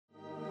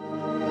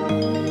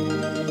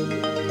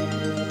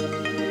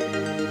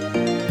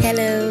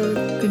Hello,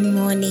 good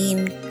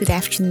morning, good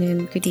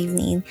afternoon, good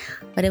evening,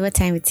 whatever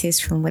time it is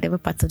from whatever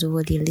part of the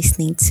world you're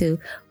listening to.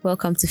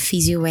 Welcome to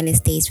Physio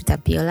Wednesdays with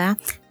Abiola.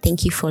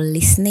 Thank you for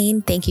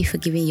listening. Thank you for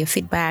giving your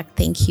feedback.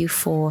 Thank you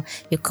for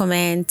your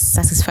comments,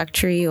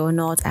 satisfactory or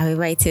not,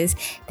 however it is.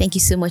 Thank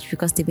you so much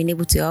because they've been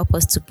able to help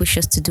us to push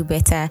us to do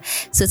better.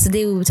 So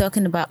today we'll be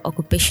talking about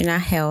occupational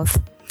health.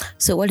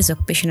 So what is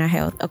occupational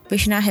health?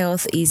 Occupational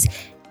health is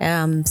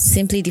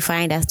simply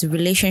defined as the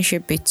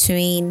relationship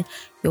between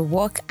your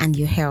work and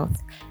your health.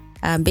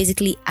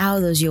 Basically, how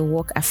does your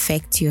work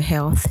affect your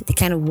health? The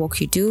kind of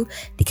work you do,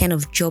 the kind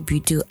of job you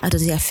do, how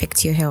does it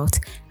affect your health?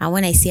 And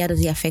when I say how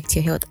does it affect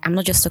your health, I'm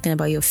not just talking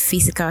about your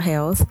physical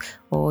health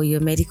or your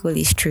medical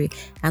history.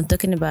 I'm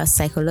talking about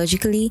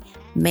psychologically,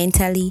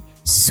 mentally,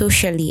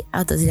 socially,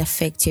 how does it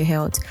affect your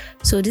health?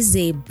 So this is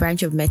a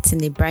branch of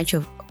medicine, a branch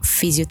of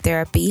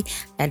physiotherapy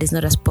that is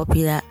not as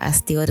popular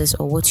as the others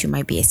or what you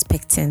might be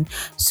expecting.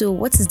 So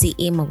what is the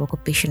aim of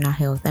occupational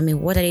health? I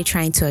mean, what are they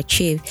trying to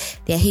achieve?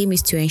 Their aim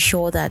is to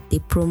ensure that they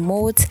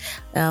promote,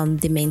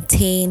 they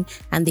maintain,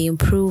 and they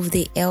improve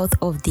the health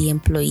of the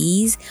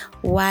employees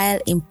while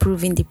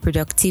improving the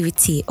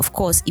productivity. Of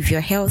course, if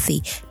you're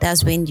healthy,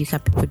 that's when you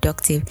can be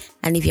productive.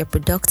 And if you're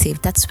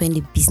productive, that's when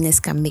the business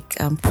can make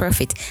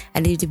profit.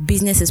 And if the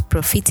business is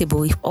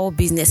profitable, if all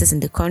businesses in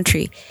the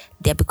country,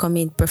 they're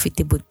becoming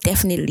profitable,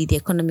 definitely the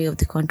economy of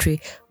the country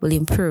will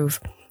improve.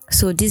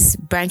 So this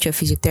branch of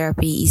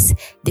physiotherapy is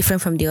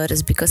different from the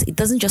others because it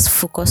doesn't just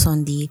focus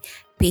on the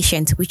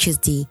patient, which is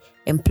the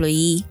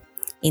employee.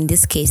 In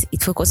this case,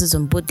 it focuses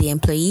on both the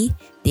employee,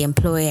 the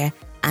employer,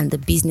 and the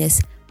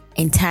business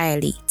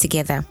entirely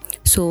together.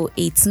 So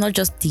it's not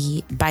just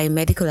the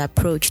biomedical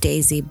approach. There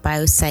is a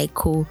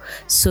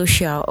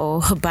biopsychosocial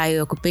or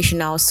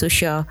biooccupational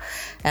social,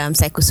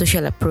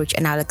 psychosocial approach.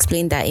 And I'll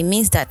explain that. It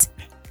means that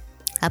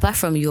apart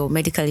from your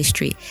medical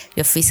history,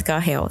 your physical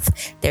health,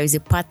 there is a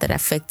part that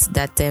affects,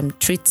 that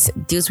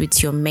deals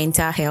with your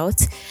mental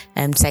health,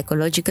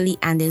 psychologically,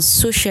 and then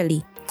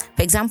socially.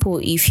 For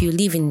example, if you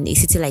live in a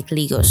city like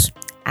Lagos,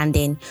 and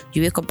then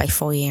you wake up by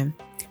 4 a.m.,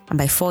 and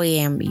by 4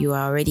 a.m. you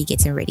are already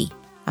getting ready,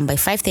 and by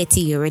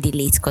 5:30 you're already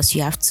late because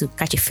you have to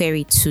catch a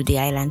ferry to the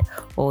island,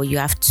 or you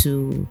have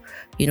to,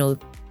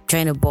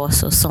 join a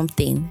bus or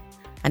something,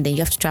 and then you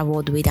have to travel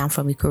all the way down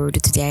from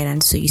Ikorodu to the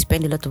island. So you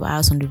spend a lot of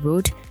hours on the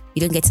road. You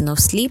don't get enough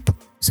sleep.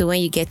 So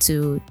when you get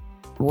to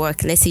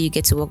work, let's say you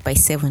get to work by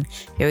 7,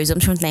 your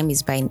resumption time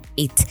is by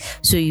 8.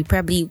 So you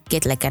probably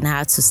get like an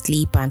hour to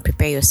sleep and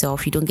prepare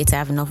yourself. You don't get to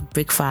have enough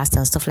breakfast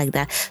and stuff like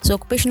that. So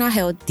occupational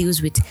health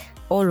deals with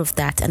all of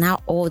that and how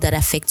all that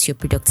affects your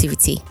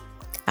productivity,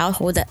 how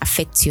all that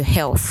affects your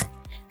health,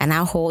 and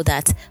how all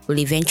that will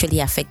eventually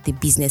affect the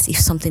business if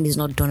something is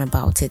not done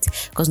about it.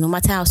 Because no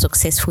matter how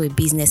successful a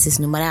business is,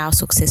 no matter how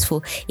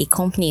successful a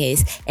company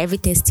is,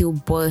 everything still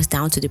boils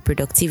down to the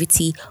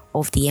productivity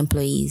of the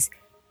employees,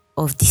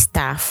 of the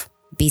staff,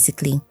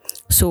 basically.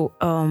 So,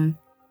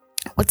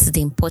 what is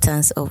the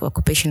importance of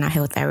occupational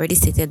health? I already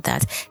stated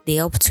that they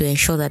help to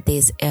ensure that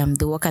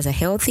the workers are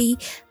healthy,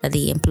 that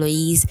the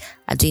employees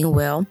are doing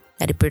well,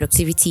 that the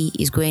productivity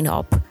is going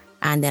up,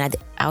 and then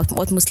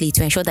ultimately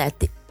to ensure that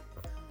the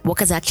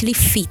workers are actually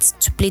fit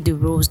to play the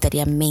roles that they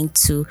are meant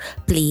to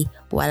play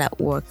while at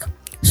work.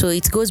 So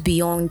it goes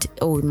beyond,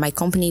 my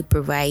company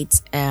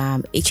provides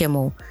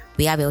HMO,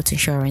 we have health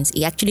insurance.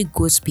 It actually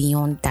goes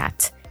beyond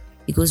that.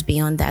 It goes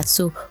beyond that.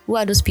 So who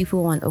are those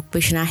people on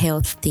occupational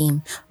health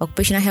team?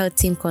 Occupational health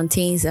team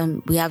contains,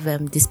 we have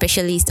the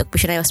specialists,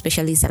 occupational health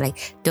specialists are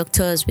like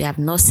doctors, we have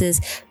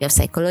nurses, we have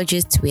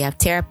psychologists, we have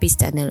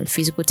therapists, and then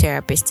physical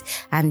therapists.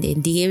 And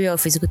in the area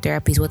of physical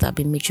therapy is what I've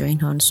been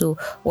majoring on. So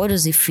what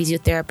does the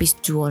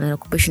physiotherapist do on an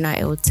occupational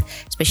health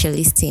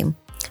specialist team?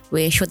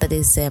 We ensure that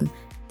there's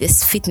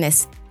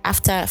fitness.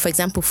 After, for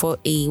example, for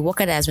a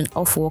worker that has been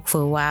off work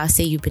for a while,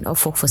 say you've been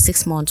off work for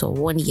 6 months or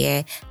 1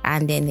 year,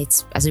 and then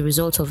it's as a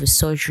result of a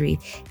surgery,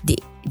 the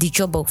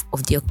job of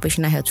the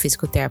occupational health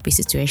physical therapist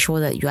is to ensure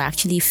that you're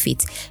actually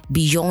fit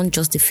beyond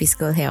just the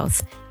physical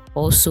health.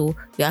 Also,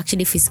 you're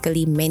actually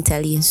physically,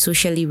 mentally, and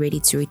socially ready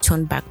to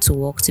return back to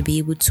work to be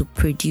able to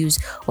produce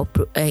or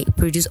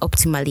produce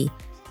optimally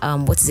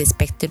what is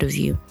expected of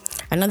you.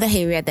 Another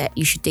area that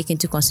you should take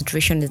into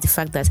consideration is the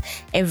fact that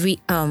every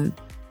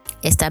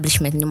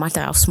establishment, no matter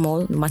how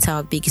small, no matter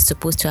how big, is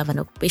supposed to have an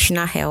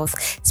occupational health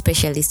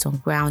specialist on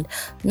ground.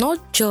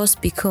 Not just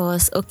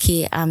because,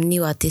 I'm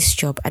new at this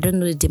job, I don't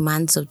know the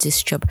demands of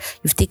this job.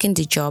 You've taken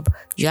the job,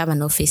 you have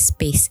an office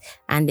space,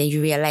 and then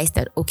you realize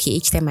that,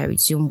 each time I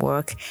resume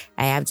work,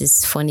 I have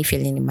this funny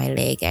feeling in my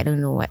leg. I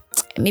don't know what,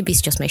 maybe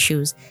it's just my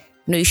shoes.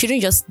 No, you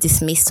shouldn't just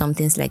dismiss some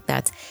things like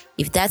that.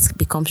 If that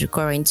becomes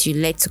recurrent, you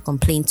like to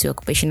complain to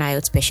occupational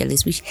health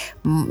specialists, which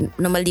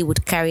normally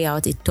would carry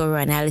out a thorough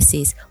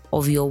analysis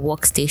of your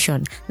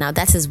workstation. Now,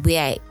 that is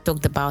where I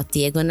talked about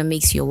the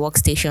ergonomics, your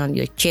workstation,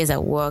 your chairs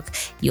at work,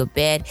 your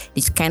bed,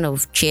 this kind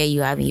of chair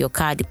you have in your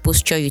car, the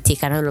posture you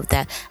take, and all of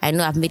that. I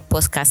know I've made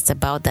podcasts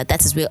about that.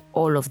 That is where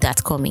all of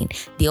that come in.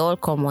 They all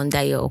come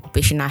under your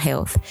occupational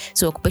health.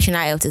 So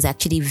occupational health is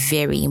actually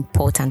very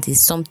important. It's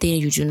something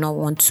you do not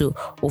want to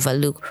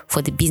overlook.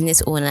 For the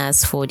business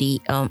owners, for the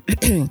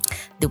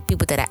the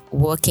people that are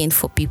working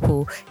for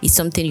people, it's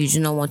something you do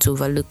not want to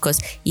overlook,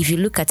 because if you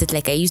look at it,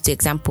 like I used the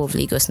example of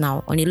Lagos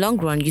now, on a long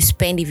run, you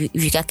spend, if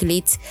you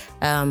calculate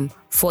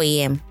 4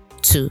 a.m.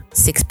 to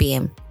 6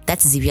 p.m.,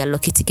 that is if you are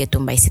lucky to get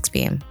home by 6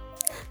 p.m.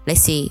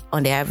 Let's say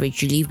on the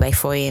average you leave by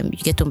 4 a.m., you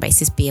get home by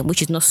 6 p.m.,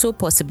 which is not so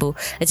possible.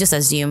 Let's just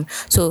assume.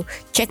 So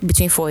check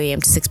between 4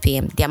 a.m. to 6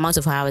 p.m. the amount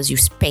of hours you've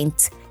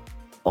spent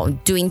on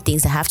doing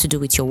things that have to do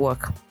with your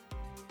work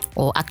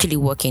or actually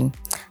working,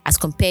 as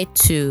compared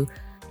to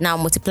now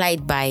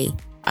multiplied by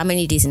how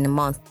many days in a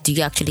month do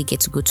you actually get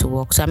to go to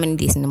work? So how many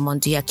days in a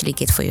month do you actually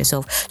get for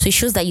yourself? So it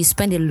shows that you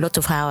spend a lot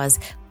of hours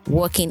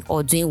working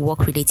or doing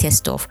work-related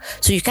stuff.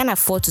 So you can't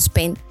afford to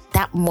spend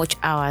that much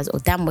hours or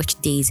that much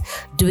days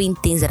doing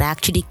things that are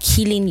actually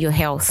killing your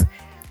health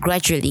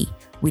gradually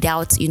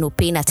without,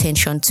 paying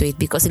attention to it,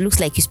 because it looks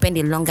like you spend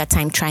a longer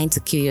time trying to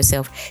kill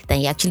yourself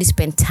than you actually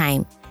spend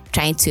time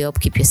trying to help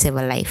keep yourself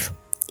alive.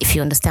 If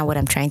you understand what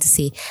I'm trying to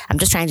say, I'm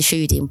just trying to show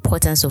you the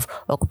importance of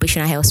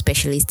occupational health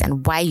specialists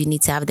and why you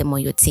need to have them on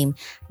your team,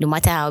 no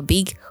matter how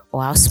big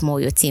or how small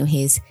your team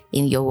is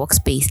in your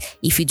workspace.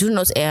 If you do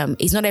not,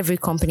 it's not every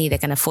company that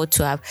can afford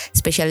to have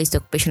specialist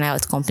occupational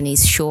health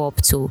companies show up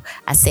to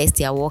assess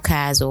their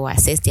workers or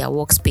assess their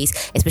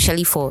workspace,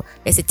 especially for,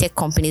 let's say, tech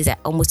companies that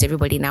almost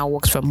everybody now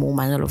works from home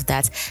and all of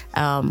that.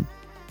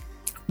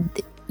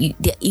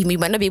 You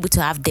might not be able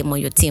to have them on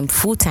your team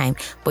full time,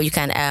 but you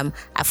can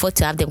afford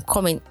to have them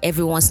come in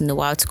every once in a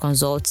while to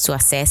consult, to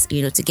assess,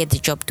 to get the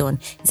job done.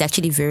 It's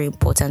actually very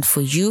important for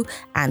you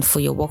and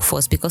for your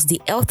workforce, because the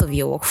health of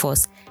your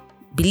workforce,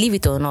 believe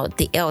it or not,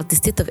 the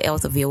state of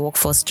health of your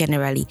workforce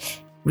generally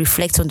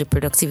reflects on the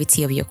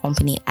productivity of your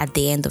company at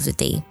the end of the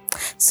day.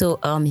 So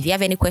if you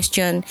have any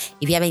question,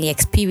 if you have any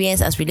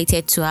experience as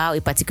related to how a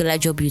particular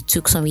job you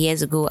took some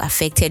years ago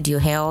affected your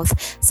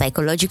health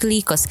psychologically,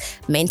 because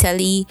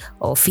mentally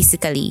or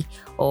physically,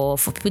 or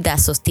for people that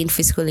sustain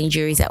physical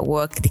injuries at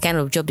work, the kind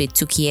of job they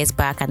took years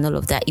back and all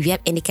of that, if you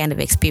have any kind of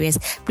experience,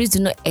 please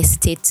do not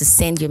hesitate to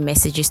send your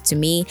messages to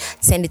me,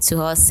 send it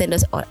to us, send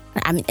us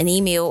an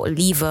email,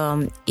 leave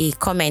a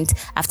comment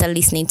after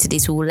listening to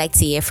this. We would like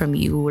to hear from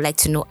you. We would like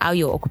to know how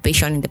your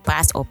occupation in the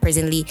past or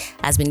presently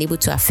has been able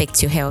to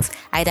affect your health,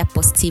 either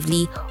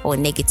positively or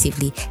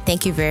negatively.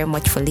 Thank you very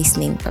much for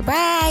listening.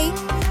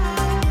 Bye-bye.